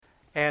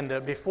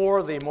And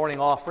before the morning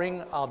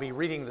offering, I'll be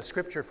reading the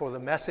scripture for the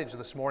message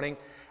this morning.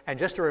 And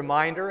just a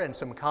reminder and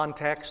some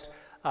context,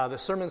 the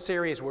sermon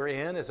series we're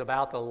in is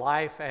about the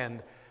life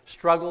and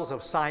struggles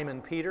of Simon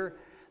Peter.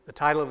 The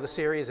title of the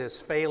series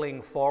is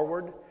Failing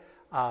Forward.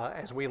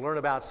 As we learn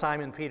about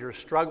Simon Peter's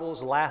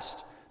struggles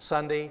last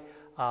Sunday,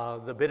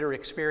 the bitter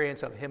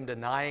experience of him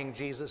denying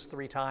Jesus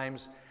 3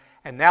 times.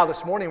 And now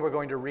this morning we're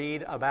going to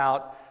read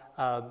about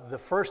the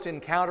first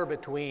encounter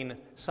between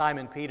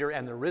Simon Peter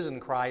and the risen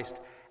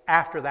Christ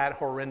after that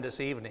horrendous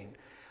evening.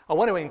 I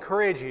want to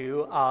encourage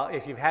you,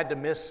 if you've had to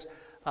miss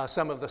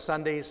some of the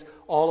Sundays,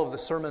 all of the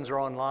sermons are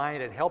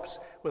online. It helps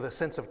with a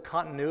sense of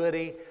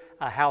continuity,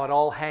 how it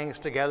all hangs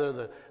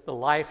together. The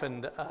life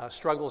and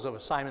struggles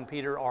of Simon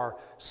Peter are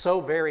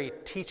so very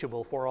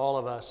teachable for all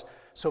of us,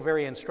 so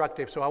very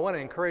instructive. So I want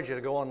to encourage you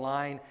to go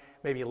online,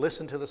 maybe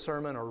listen to the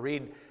sermon or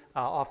read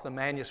off the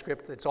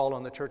manuscript that's all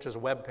on the church's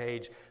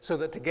webpage, so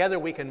that together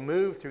we can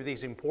move through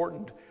these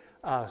important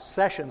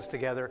sessions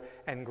together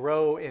and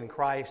grow in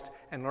Christ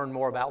and learn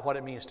more about what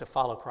it means to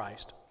follow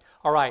Christ.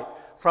 All right,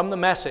 from the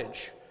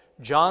Message,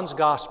 John's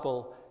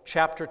Gospel,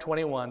 chapter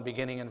 21,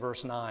 beginning in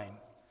verse 9.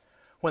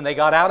 When they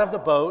got out of the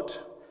boat,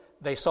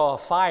 they saw a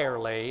fire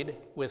laid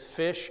with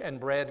fish and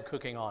bread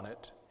cooking on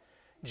it.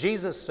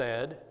 Jesus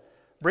said,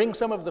 "Bring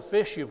some of the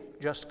fish you've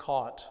just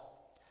caught."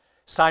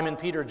 Simon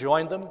Peter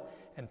joined them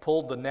and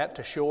pulled the net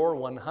to shore,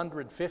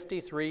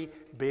 153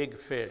 big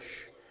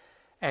fish.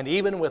 And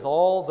even with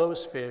all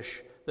those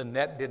fish, the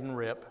net didn't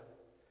rip.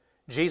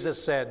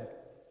 Jesus said,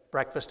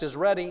 "Breakfast is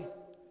ready."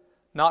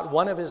 Not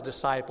one of his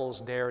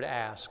disciples dared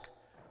ask,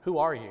 "Who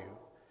are you?"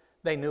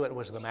 They knew it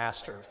was the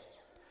Master.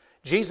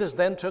 Jesus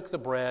then took the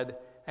bread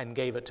and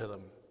gave it to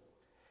them.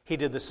 He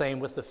did the same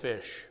with the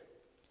fish.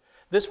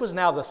 This was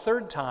now the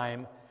 3rd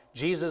time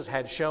Jesus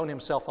had shown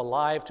himself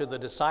alive to the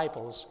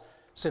disciples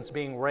since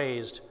being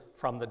raised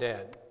from the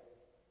dead.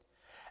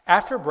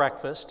 After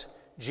breakfast,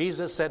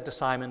 Jesus said to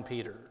Simon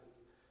Peter,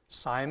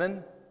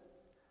 "Simon,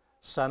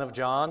 son of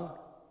John,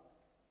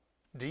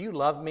 do you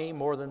love me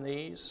more than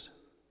these?"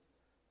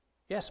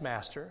 "Yes,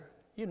 Master,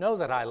 you know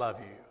that I love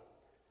you."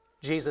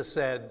 Jesus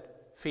said,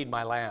 "Feed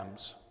my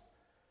lambs."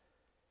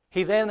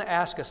 He then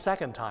asked a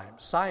second time,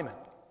 "Simon,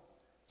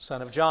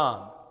 son of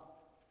John,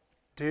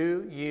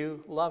 do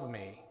you love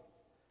me?"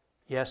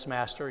 "Yes,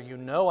 Master, you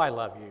know I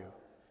love you."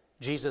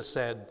 Jesus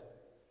said,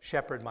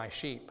 "Shepherd my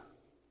sheep."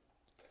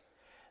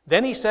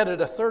 Then he said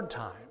it a 3rd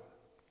time,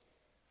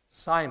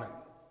 "Simon,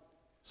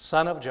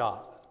 son of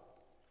John,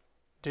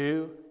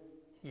 do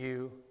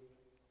you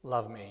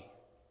love me?"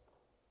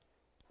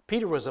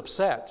 Peter was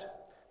upset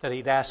that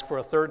he'd asked for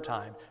a 3rd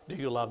time, "Do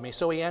you love me?"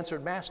 So he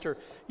answered, "Master,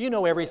 you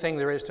know everything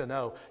there is to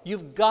know.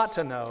 You've got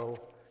to know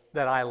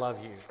that I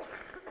love you."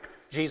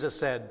 Jesus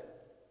said,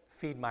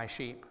 "Feed my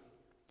sheep.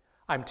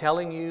 I'm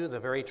telling you the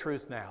very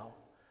truth now.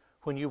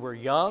 When you were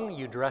young,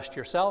 you dressed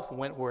yourself and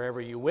went wherever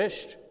you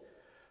wished.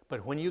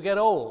 But when you get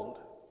old,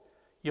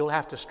 you'll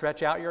have to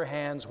stretch out your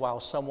hands while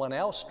someone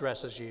else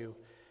dresses you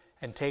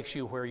and takes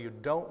you where you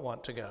don't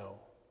want to go."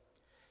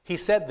 He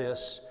said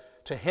this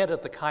to hint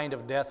at the kind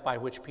of death by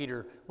which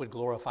Peter would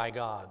glorify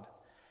God.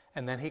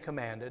 And then he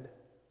commanded,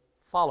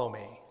 "Follow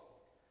me."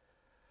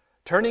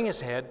 Turning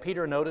his head,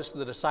 Peter noticed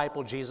the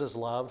disciple Jesus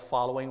loved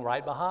following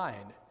right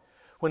behind.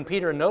 When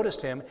Peter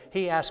noticed him,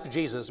 he asked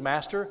Jesus,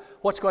 "Master,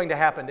 what's going to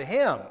happen to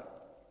him?"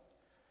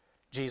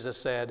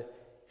 Jesus said,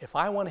 "If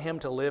I want him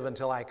to live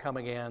until I come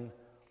again,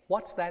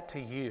 what's that to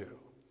you?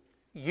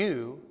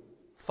 You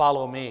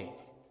follow me."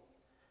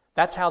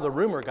 That's how the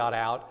rumor got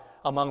out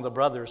among the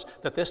brothers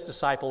that this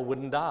disciple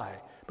wouldn't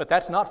die. But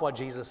that's not what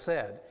Jesus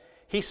said.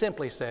 He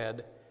simply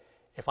said,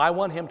 "If I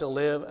want him to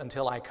live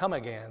until I come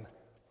again,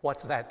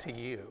 what's that to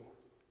you?"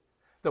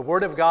 The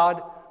word of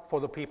God for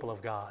the people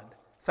of God.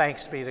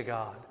 Thanks be to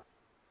God.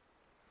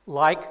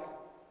 Like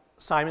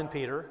Simon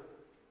Peter,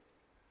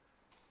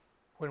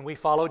 when we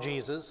follow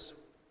Jesus,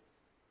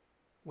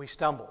 we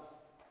stumble.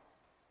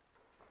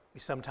 We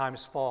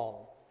sometimes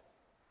fall.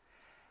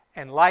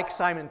 And like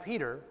Simon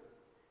Peter,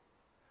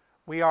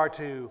 we are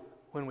to,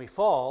 when we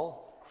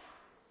fall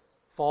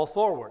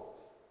forward.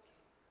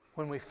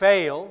 When we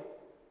fail,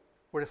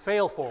 we're to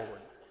fail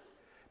forward.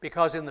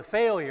 Because in the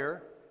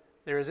failure,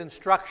 there is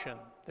instruction,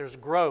 there's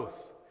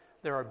growth,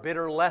 there are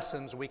bitter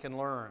lessons we can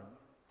learn.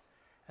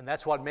 And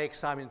that's what makes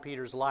Simon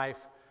Peter's life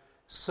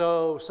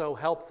so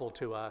helpful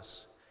to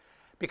us.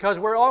 Because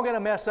we're all going to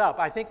mess up.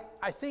 I think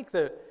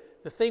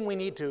the thing we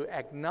need to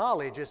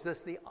acknowledge is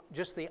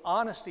just the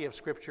honesty of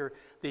Scripture,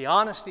 the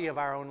honesty of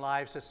our own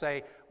lives to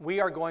say we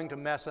are going to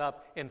mess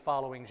up in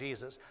following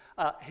Jesus.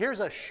 Here's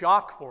a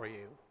shock for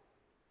you.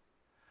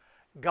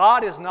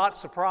 God is not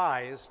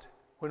surprised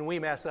when we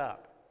mess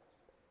up.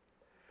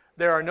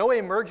 There are no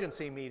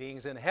emergency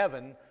meetings in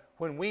heaven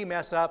when we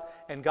mess up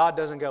and God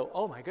doesn't go,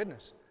 "Oh my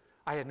goodness,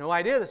 I had no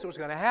idea this was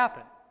going to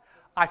happen."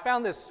 I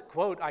found this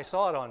quote, I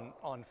saw it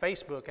on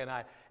Facebook,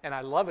 and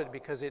I love it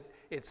because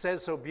it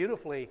says so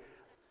beautifully,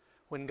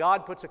 when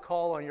God puts a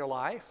call on your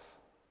life,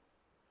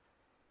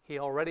 He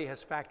already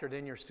has factored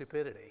in your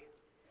stupidity.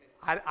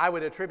 I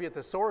would attribute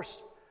the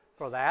source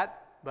for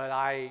that but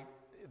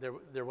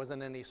there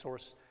wasn't any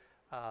source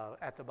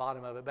at the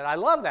bottom of it. But I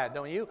love that,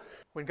 don't you?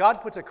 When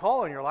God puts a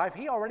call in your life,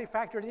 He already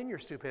factored in your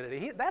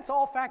stupidity. That's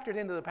all factored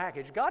into the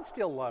package. God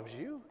still loves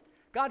you.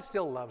 God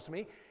still loves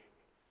me.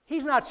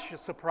 He's not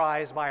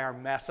surprised by our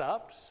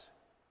mess-ups.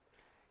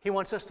 He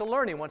wants us to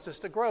learn. He wants us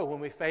to grow. When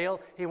we fail,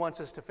 He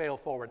wants us to fail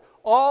forward.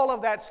 All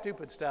of that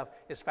stupid stuff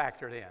is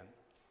factored in.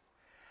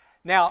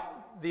 Now,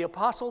 the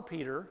Apostle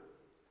Peter,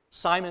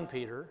 Simon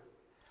Peter,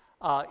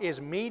 is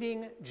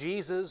meeting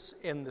Jesus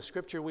in the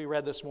scripture we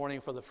read this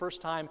morning for the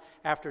first time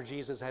after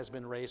Jesus has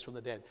been raised from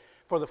the dead.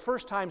 For the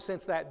first time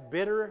since that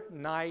bitter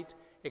night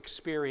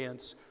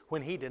experience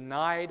when he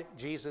denied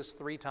Jesus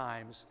 3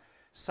 times,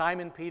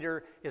 Simon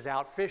Peter is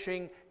out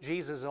fishing,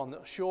 Jesus is on the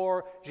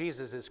shore,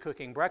 Jesus is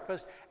cooking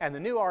breakfast, and the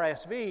New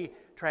RSV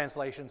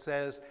translation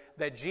says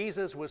that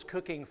Jesus was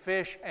cooking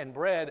fish and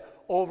bread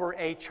over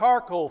a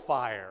charcoal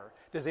fire.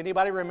 Does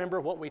anybody remember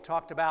what we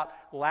talked about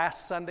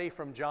last Sunday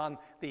from John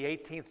the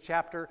 18th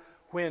chapter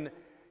when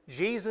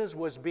Jesus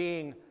was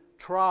being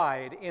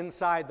tried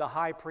inside the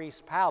high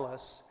priest's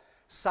palace?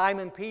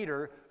 Simon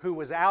Peter, who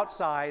was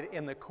outside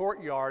in the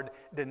courtyard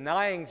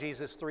denying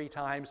Jesus 3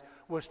 times,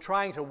 was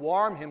trying to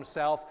warm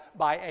himself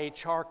by a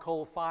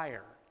charcoal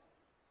fire.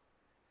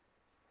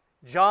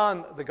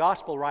 John, the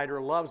gospel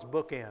writer, loves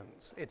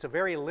bookends. It's a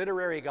very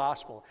literary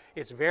gospel.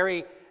 It's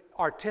very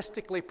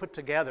artistically put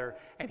together,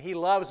 and he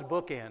loves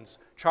bookends.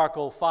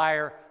 Charcoal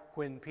fire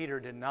when Peter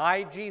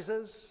denied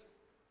Jesus.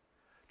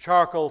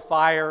 Charcoal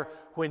fire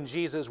when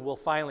Jesus will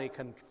finally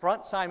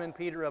confront Simon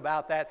Peter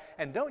about that.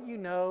 And don't you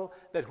know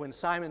that when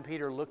Simon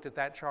Peter looked at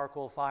that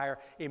charcoal fire,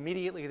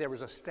 immediately there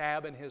was a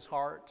stab in his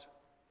heart?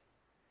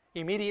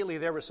 Immediately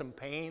there was some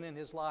pain in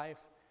his life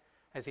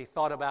as he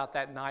thought about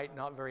that night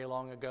not very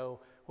long ago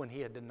when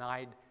he had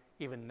denied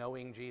even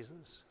knowing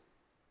Jesus.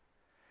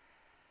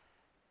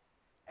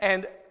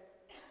 And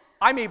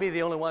I may be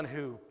the only one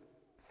who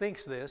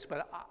thinks this,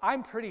 but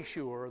I'm pretty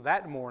sure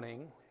that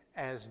morning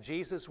as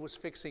Jesus was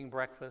fixing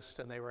breakfast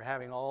and they were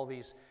having all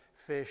these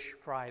fish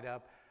fried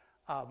up,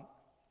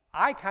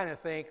 I kind of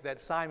think that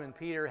Simon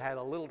Peter had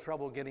a little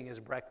trouble getting his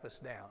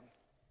breakfast down.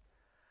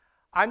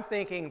 I'm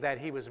thinking that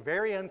he was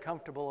very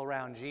uncomfortable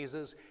around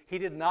Jesus. He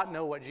did not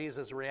know what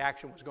Jesus'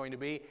 reaction was going to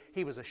be.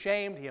 He was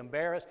ashamed,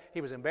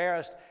 he was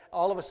embarrassed.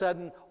 All of a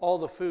sudden, all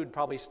the food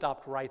probably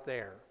stopped right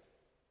there.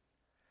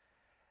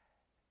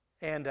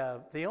 And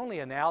the only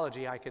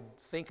analogy I could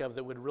think of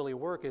that would really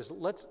work is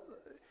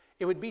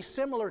it would be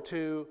similar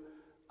to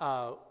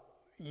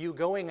you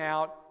going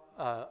out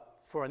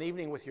for an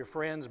evening with your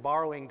friends,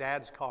 borrowing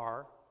Dad's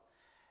car,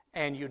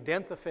 and you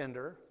dent the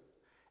fender,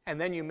 and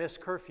then you miss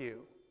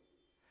curfew.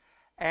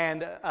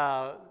 And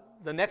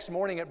the next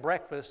morning at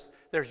breakfast,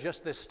 there's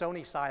just this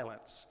stony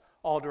silence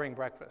all during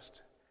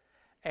breakfast.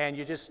 And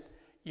you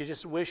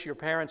just wish your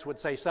parents would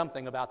say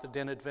something about the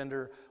dented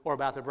fender or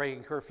about the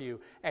breaking curfew,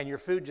 and your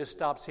food just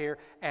stops here,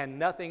 and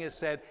nothing is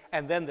said,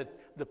 and then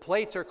the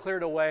plates are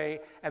cleared away,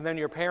 and then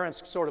your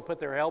parents sort of put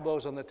their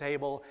elbows on the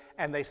table,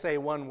 and they say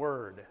one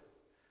word,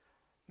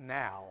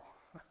 now.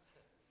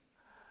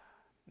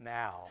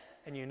 Now.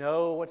 And you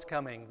know what's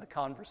coming, the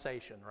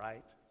conversation,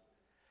 right?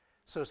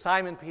 So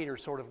Simon Peter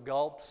sort of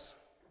gulps,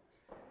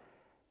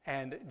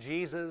 and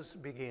Jesus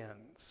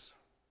begins.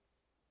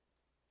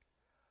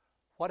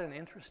 What an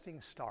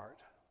interesting start.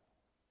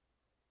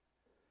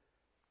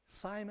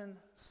 Simon,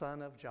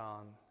 son of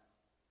John,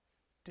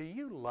 do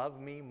you love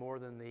me more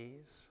than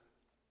these?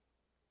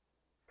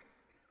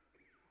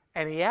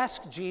 And he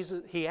asked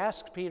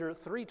Peter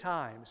 3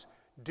 times,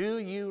 do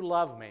you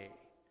love me?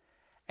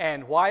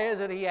 And why is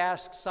it he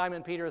asked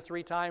Simon Peter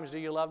 3 times, do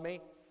you love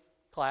me?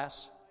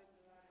 Class?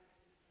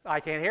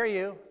 I can't hear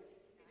you.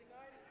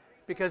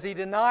 Because he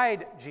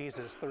denied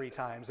Jesus 3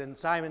 times. And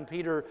Simon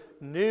Peter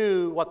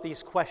knew what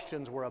these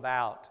questions were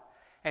about.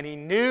 And he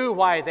knew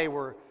why they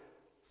were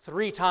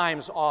 3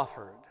 times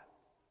offered.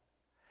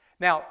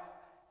 Now,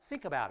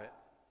 think about it.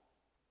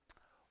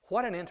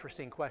 What an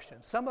interesting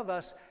question. Some of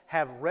us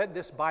have read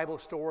this Bible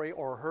story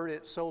or heard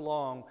it so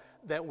long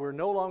that we're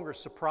no longer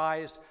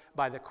surprised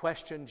by the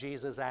question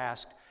Jesus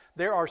asked.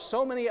 There are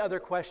so many other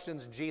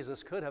questions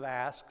Jesus could have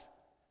asked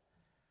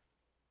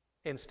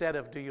instead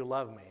of, do you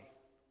love me?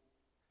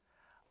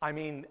 I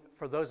mean,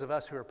 for those of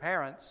us who are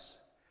parents,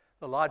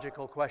 the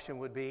logical question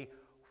would be,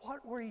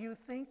 what were you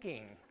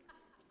thinking?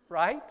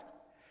 Right?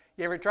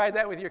 You ever tried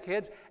that with your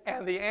kids?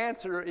 And the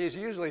answer is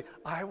usually,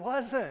 I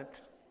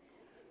wasn't.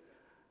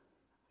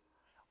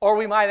 Or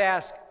we might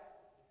ask,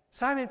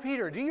 Simon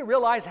Peter, do you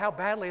realize how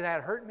badly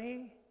that hurt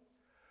me?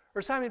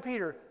 Or Simon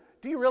Peter,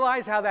 do you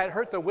realize how that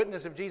hurt the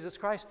witness of Jesus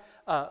Christ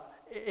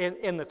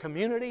in the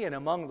community and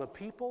among the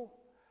people?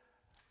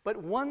 But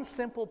one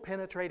simple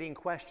penetrating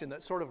question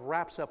that sort of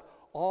wraps up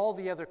all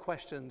the other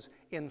questions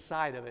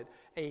inside of it,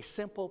 a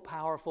simple,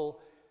 powerful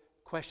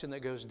question that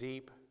goes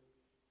deep.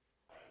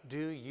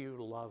 Do you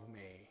love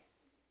me?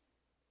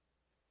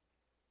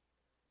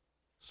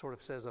 Sort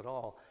of says it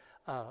all.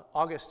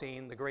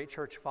 Augustine, the great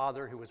church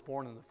father who was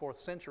born in the 4th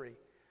century,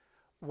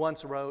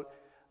 once wrote,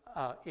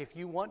 if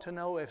you want to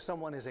know if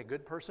someone is a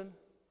good person,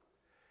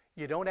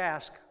 You don't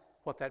ask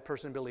what that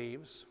person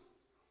believes.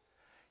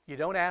 You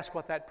don't ask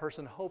what that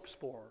person hopes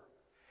for.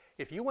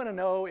 If you want to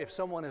know if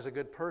someone is a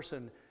good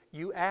person,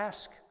 you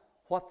ask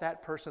what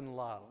that person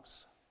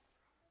loves.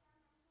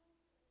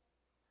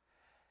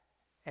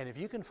 And if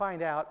you can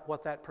find out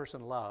what that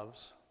person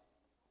loves,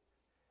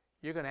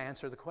 you're going to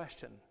answer the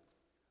question,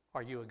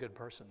 are you a good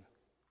person?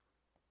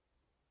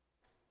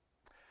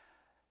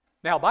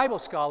 Now, Bible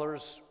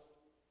scholars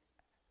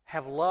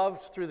have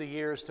loved through the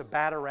years to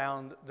bat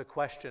around the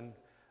question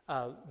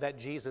that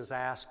Jesus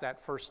asked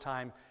that first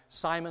time,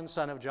 Simon,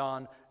 son of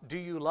John, do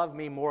you love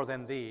me more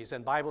than these?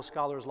 And Bible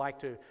scholars like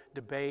to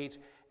debate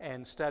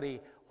and study,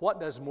 what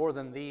does more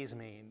than these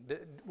mean?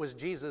 Was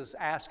Jesus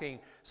asking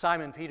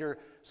Simon Peter,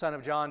 son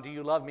of John, do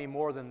you love me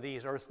more than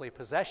these earthly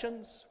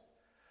possessions?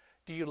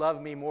 Do you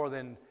love me more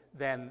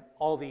than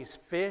all these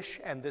fish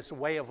and this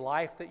way of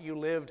life that you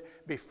lived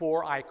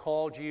before I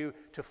called you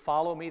to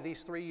follow me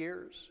these 3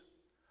 years?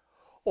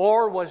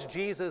 Or was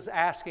Jesus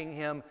asking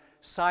him,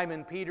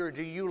 Simon Peter,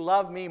 do you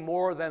love me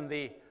more than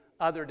the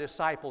other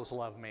disciples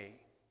love me?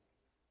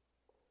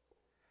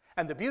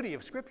 And the beauty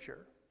of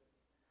Scripture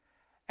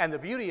and the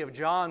beauty of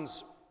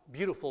John's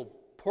beautiful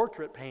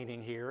portrait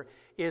painting here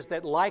is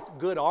that, like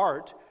good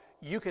art,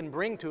 you can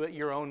bring to it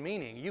your own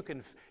meaning. You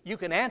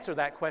can answer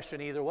that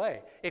question either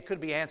way. It could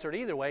be answered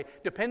either way,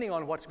 depending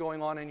on what's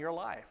going on in your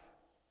life.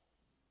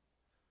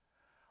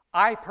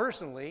 I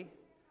personally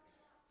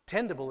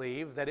tend to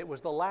believe that it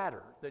was the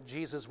latter, that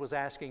Jesus was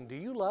asking, do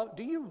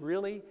you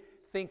really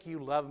think you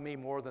love me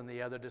more than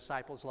the other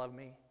disciples love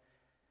me?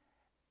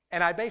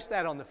 And I base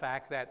that on the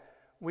fact that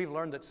we've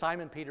learned that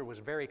Simon Peter was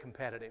very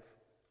competitive.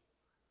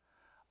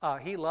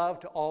 He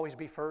loved to always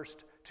be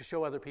first, to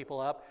show other people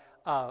up.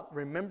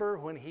 Remember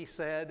when he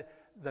said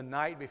the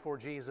night before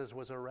Jesus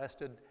was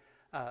arrested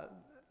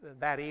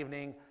that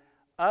evening,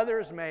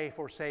 others may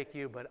forsake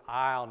you, but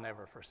I'll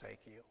never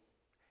forsake you.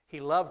 He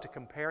loved to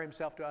compare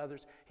himself to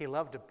others. He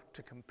loved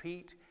to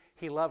compete.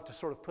 He loved to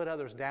sort of put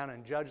others down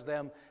and judge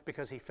them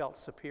because he felt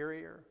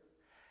superior.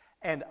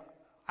 And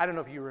I don't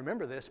know if you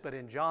remember this, but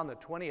in John the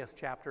 20th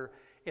chapter,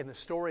 in the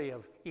story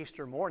of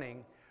Easter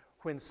morning,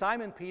 when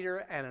Simon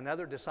Peter and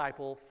another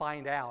disciple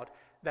find out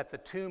that the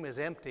tomb is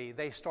empty,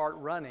 they start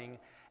running,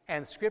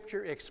 and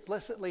Scripture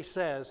explicitly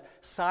says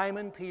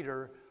Simon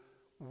Peter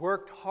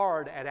worked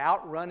hard at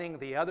outrunning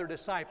the other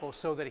disciples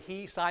so that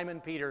he,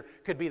 Simon Peter,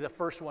 could be the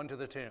first one to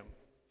the tomb.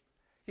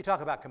 You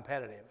talk about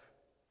competitive.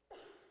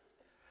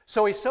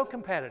 So he's so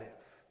competitive.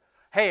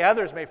 Hey,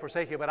 others may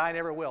forsake you, but I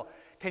never will.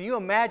 Can you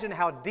imagine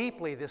how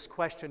deeply this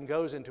question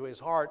goes into his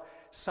heart?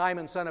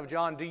 Simon, son of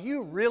John, do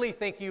you really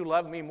think you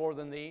love me more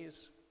than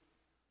these?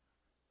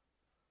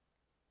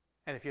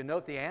 And if you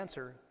note the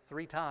answer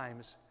 3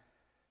 times,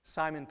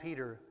 Simon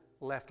Peter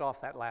left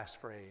off that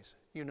last phrase.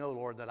 You know,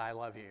 Lord, that I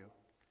love you.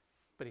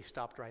 But he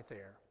stopped right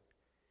there.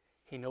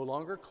 He no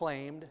longer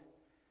claimed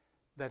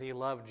that he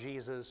loved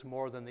Jesus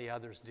more than the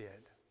others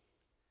did.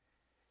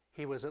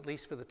 He was, at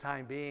least for the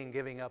time being,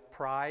 giving up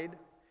pride,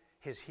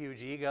 his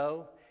huge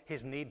ego,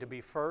 his need to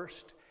be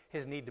first,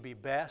 his need to be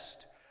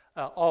best,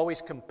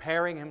 always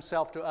comparing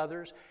himself to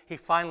others. He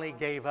finally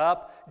gave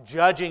up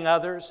judging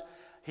others.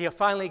 He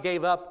finally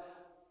gave up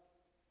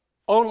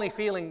only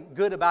feeling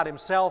good about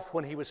himself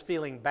when he was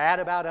feeling bad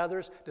about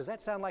others. Does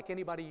that sound like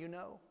anybody you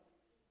know?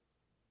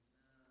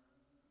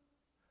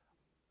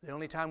 The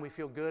only time we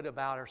feel good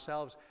about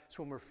ourselves is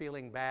when we're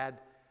feeling bad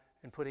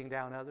and putting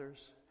down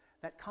others.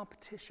 That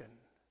competition,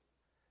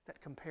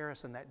 that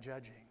comparison, that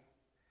judging.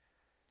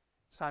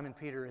 Simon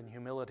Peter, in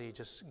humility,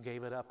 just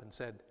gave it up and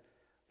said,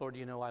 Lord,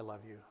 you know I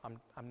love you.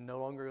 I'm no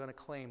longer going to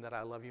claim that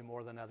I love you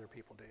more than other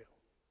people do.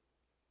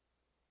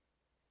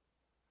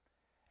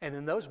 And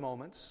in those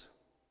moments,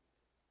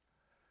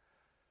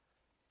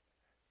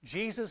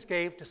 Jesus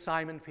gave to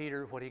Simon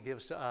Peter what he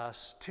gives to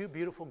us, 2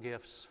 beautiful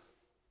gifts.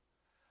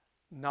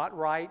 Not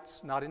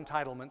rights, not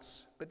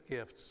entitlements, but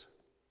gifts.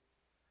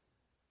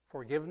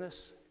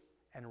 Forgiveness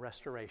and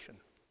restoration.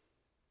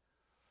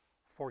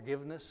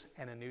 Forgiveness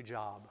and a new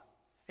job,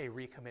 a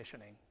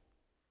recommissioning.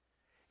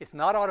 It's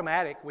not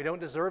automatic. We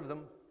don't deserve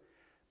them.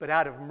 But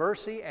out of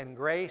mercy and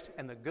grace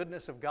and the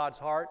goodness of God's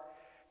heart,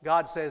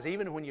 God says,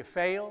 even when you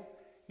fail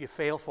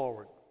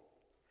forward.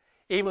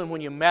 Even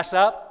when you mess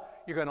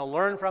up, you're going to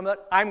learn from it.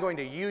 I'm going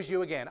to use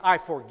you again. I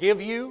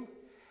forgive you,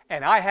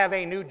 and I have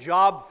a new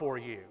job for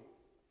you.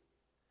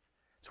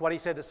 It's what he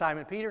said to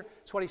Simon Peter.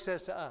 It's what he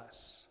says to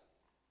us.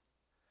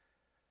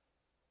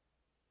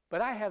 But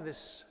I have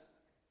this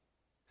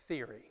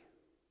theory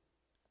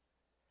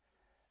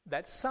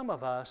that some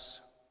of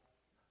us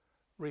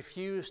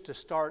refuse to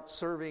start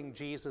serving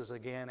Jesus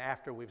again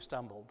after we've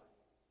stumbled.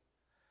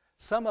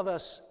 Some of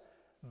us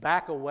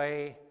back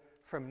away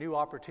from new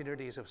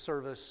opportunities of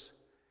service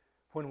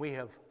when we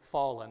have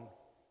fallen.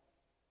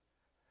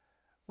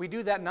 We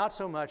do that not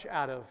so much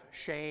out of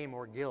shame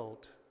or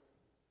guilt.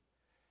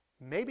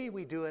 Maybe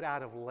we do it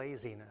out of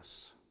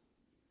laziness.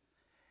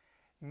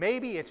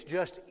 Maybe it's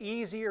just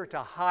easier to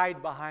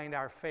hide behind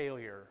our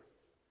failure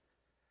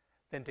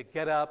than to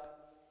get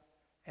up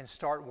and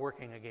start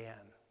working again.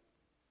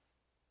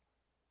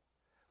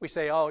 We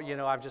say, oh,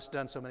 I've just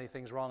done so many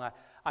things wrong.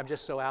 I'm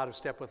just so out of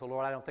step with the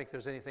Lord. I don't think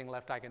there's anything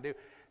left I can do.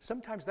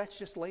 Sometimes that's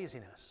just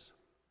laziness.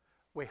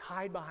 We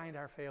hide behind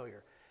our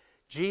failure.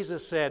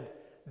 Jesus said,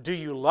 do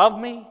you love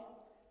me?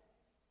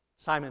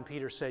 Simon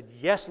Peter said,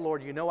 yes,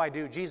 Lord, you know I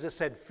do. Jesus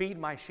said, feed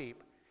my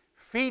sheep,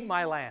 feed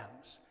my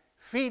lambs,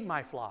 feed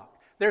my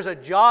flock. There's a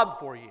job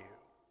for you.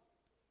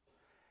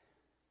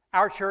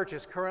 Our church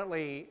is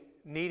currently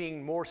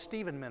needing more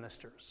Stephen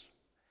ministers.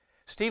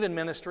 Stephen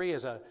ministry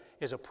is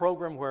a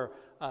program where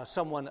a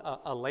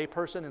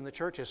layperson in the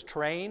church is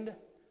trained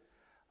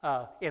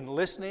in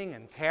listening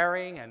and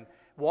caring and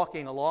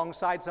walking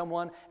alongside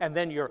someone, and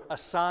then you're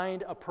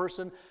assigned a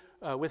person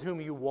with whom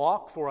you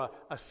walk for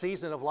a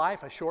season of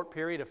life, a short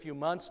period, a few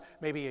months,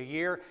 maybe a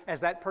year, as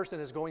that person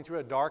is going through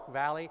a dark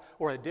valley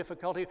or a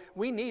difficulty.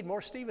 We need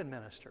more Stephen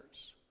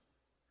ministers.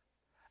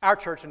 Our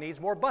church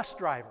needs more bus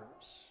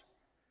drivers.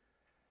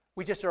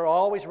 We just are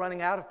always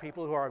running out of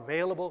people who are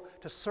available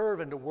to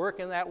serve and to work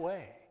in that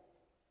way.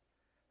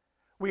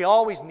 We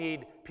always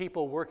need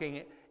people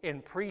working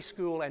in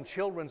preschool and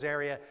children's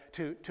area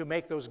to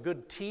make those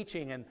good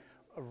teaching and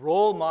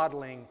role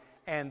modeling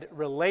and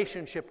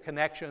relationship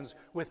connections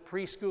with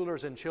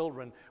preschoolers and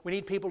children. We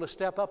need people to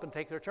step up and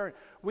take their turn.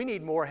 We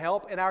need more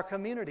help in our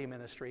community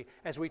ministry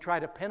as we try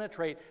to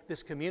penetrate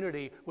this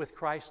community with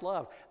Christ's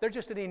love. There are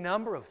just any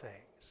number of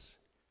things.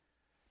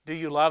 Do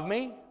you love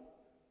me?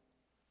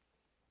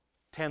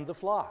 Tend the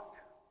flock.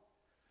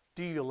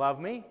 Do you love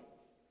me?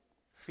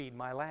 Feed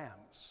my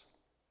lambs.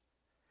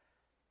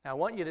 Now, I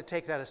want you to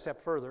take that a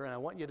step further, and I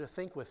want you to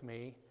think with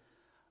me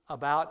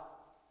about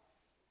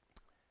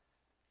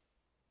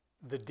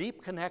the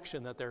deep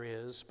connection that there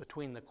is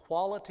between the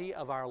quality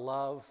of our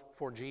love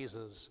for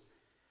Jesus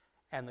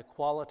and the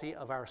quality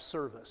of our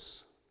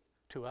service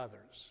to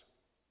others.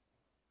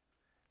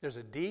 There's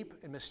a deep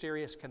and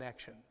mysterious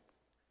connection.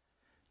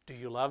 Do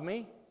you love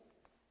me?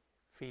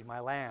 Feed my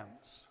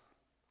lambs.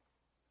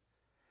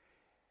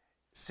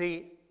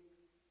 See,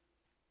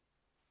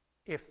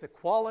 if the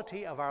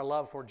quality of our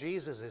love for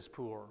Jesus is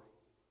poor,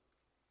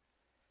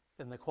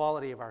 then the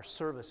quality of our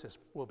services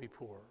will be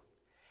poor.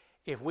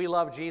 If we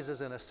love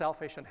Jesus in a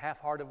selfish and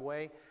half-hearted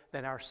way,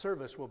 then our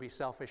service will be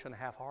selfish and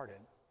half-hearted.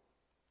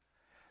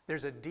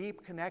 There's a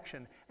deep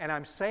connection, and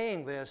I'm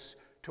saying this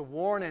to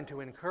warn and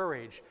to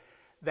encourage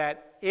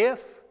that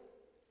if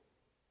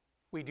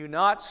we do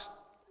not,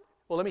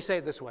 let me say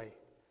it this way.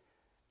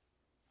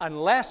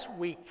 Unless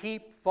we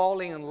keep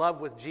falling in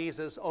love with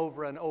Jesus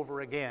over and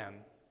over again,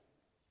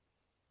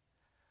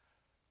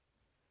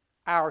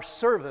 our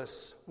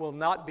service will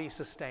not be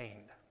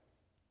sustained.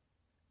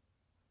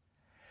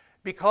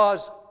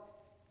 Because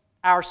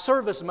our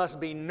service must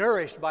be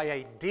nourished by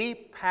a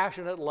deep,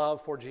 passionate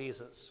love for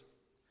Jesus.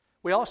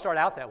 We all start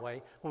out that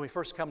way when we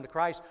first come to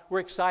Christ. We're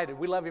excited.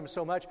 We love Him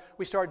so much.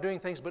 We start doing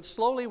things, but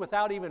slowly,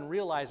 without even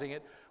realizing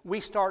it, we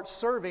start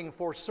serving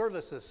for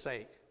service's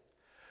sake.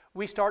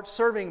 We start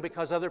serving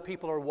because other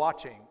people are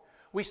watching.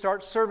 We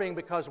start serving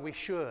because we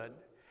should.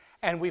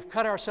 And we've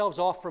cut ourselves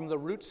off from the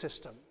root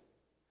system,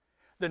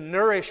 the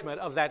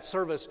nourishment of that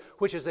service,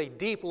 which is a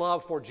deep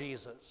love for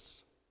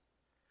Jesus.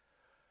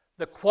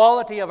 The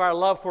quality of our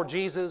love for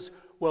Jesus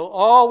will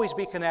always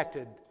be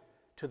connected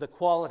to the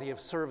quality of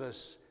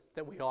service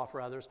that we offer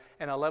others.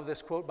 And I love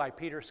this quote by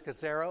Peter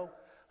Scazzero,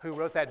 who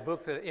wrote that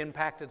book that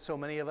impacted so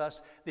many of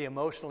us, The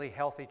Emotionally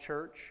Healthy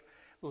Church.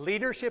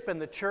 Leadership in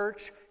the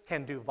church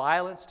can do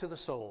violence to the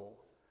soul.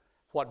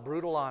 What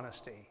brutal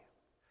honesty.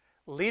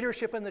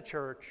 Leadership in the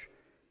church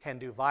can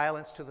do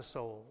violence to the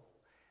soul.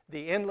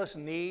 The endless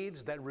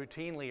needs that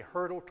routinely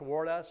hurtle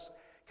toward us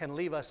can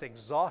leave us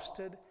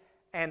exhausted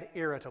and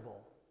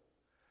irritable.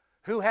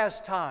 Who has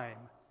time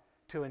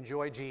to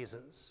enjoy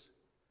Jesus?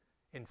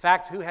 In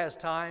fact, who has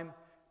time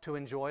to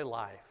enjoy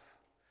life?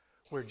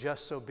 We're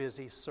just so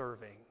busy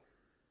serving.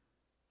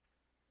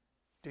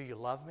 Do you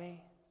love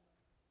me?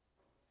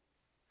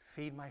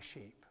 Feed my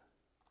sheep.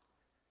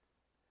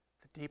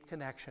 The deep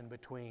connection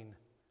between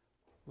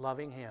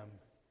loving Him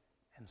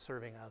and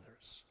serving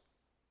others.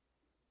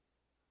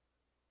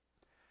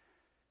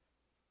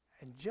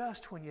 And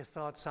just when you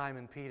thought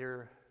Simon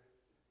Peter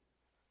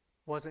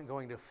wasn't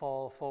going to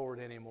fall forward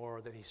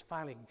anymore, that he's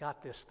finally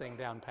got this thing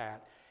down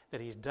pat,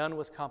 that he's done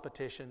with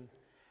competition,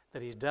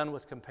 that he's done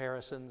with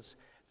comparisons,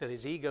 that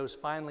his ego's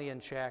finally in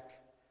check,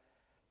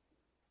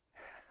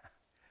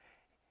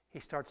 he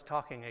starts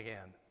talking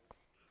again.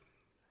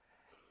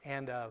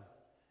 And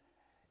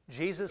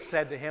Jesus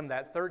said to him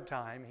that third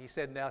time, He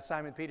said, now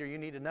Simon Peter, you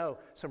need to know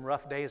some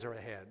rough days are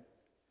ahead.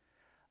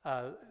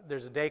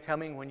 There's a day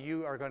coming when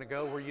you are going to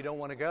go where you don't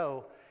want to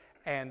go.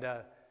 And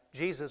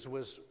Jesus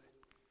was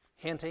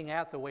hinting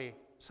at the way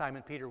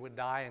Simon Peter would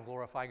die and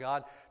glorify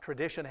God.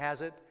 Tradition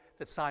has it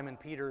that Simon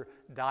Peter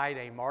died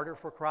a martyr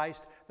for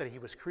Christ, that he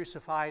was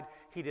crucified.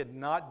 He did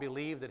not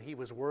believe that he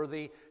was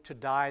worthy to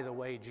die the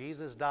way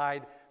Jesus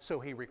died, so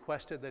he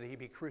requested that he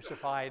be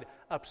crucified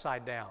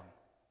upside down.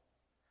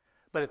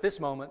 But at this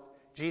moment,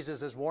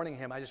 Jesus is warning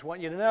him, I just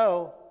want you to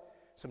know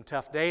some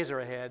tough days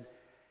are ahead.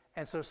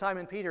 And so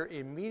Simon Peter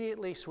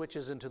immediately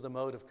switches into the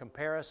mode of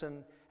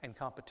comparison and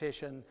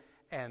competition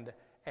and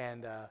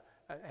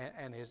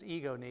his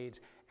ego needs.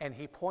 And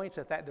he points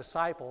at that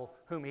disciple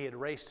whom he had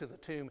raced to the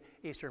tomb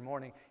Easter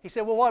morning. He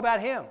said, well, what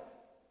about him?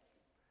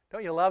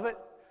 Don't you love it?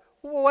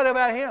 Well, what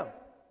about him?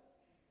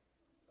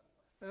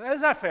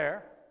 That's not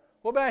fair.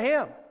 What about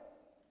him?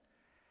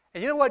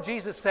 And you know what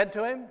Jesus said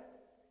to him?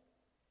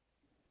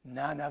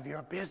 None of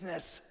your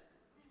business.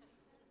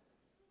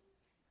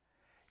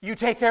 You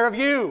take care of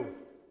you.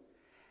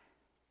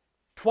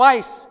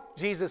 Twice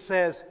Jesus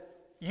says,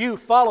 you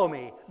follow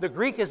me. The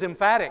Greek is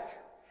emphatic.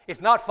 It's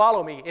not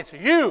follow me, it's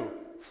you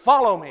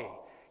follow me.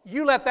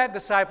 You let that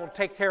disciple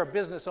take care of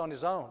business on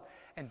his own.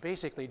 And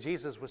basically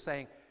Jesus was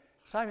saying,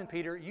 Simon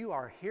Peter, you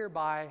are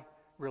hereby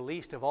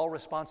released of all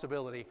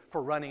responsibility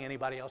for running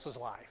anybody else's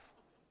life.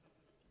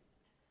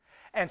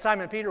 And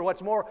Simon Peter,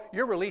 what's more,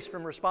 you're released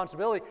from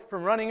responsibility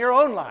from running your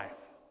own life.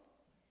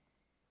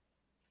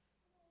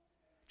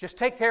 Just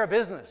take care of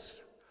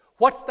business.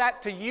 What's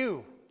that to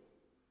you?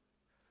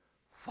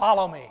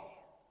 Follow me.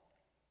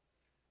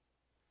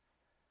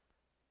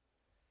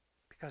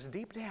 Because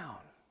deep down,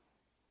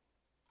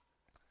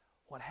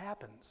 what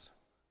happens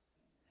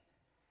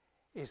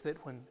is that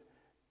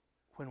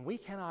when we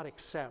cannot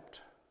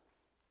accept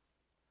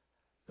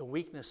the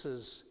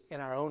weaknesses in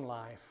our own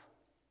life,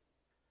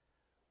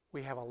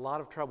 we have a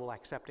lot of trouble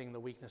accepting the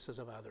weaknesses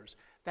of others.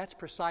 That's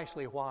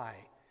precisely why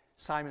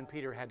Simon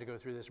Peter had to go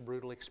through this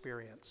brutal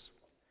experience,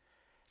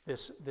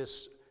 this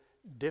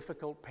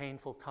difficult,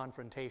 painful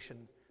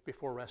confrontation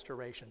before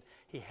restoration.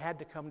 He had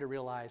to come to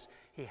realize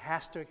he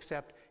has to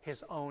accept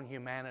his own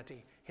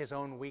humanity, his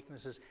own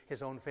weaknesses,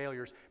 his own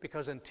failures,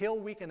 because until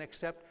we can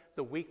accept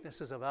the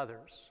weaknesses of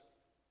others,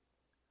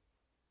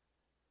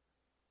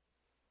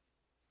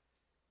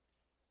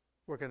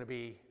 we're going to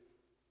be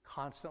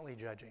constantly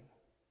judging.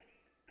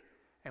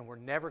 And we're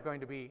never going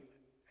to be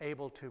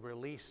able to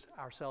release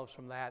ourselves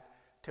from that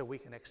till we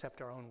can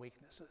accept our own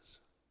weaknesses.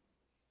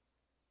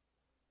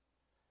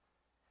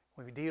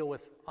 When we deal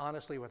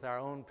honestly with our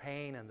own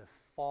pain and the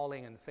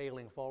falling and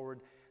failing forward,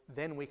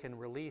 then we can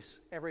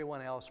release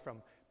everyone else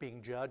from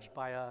being judged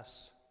by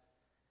us.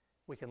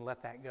 We can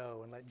let that go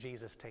and let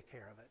Jesus take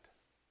care of it.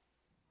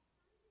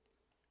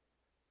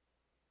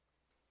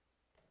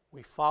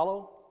 We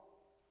follow,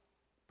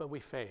 but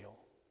we fail.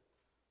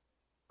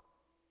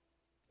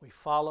 We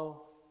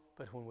follow,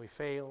 but when we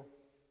fail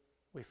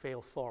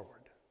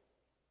forward.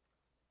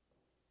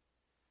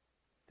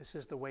 This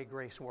is the way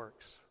grace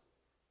works.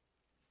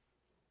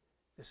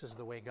 This is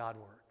the way God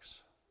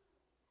works.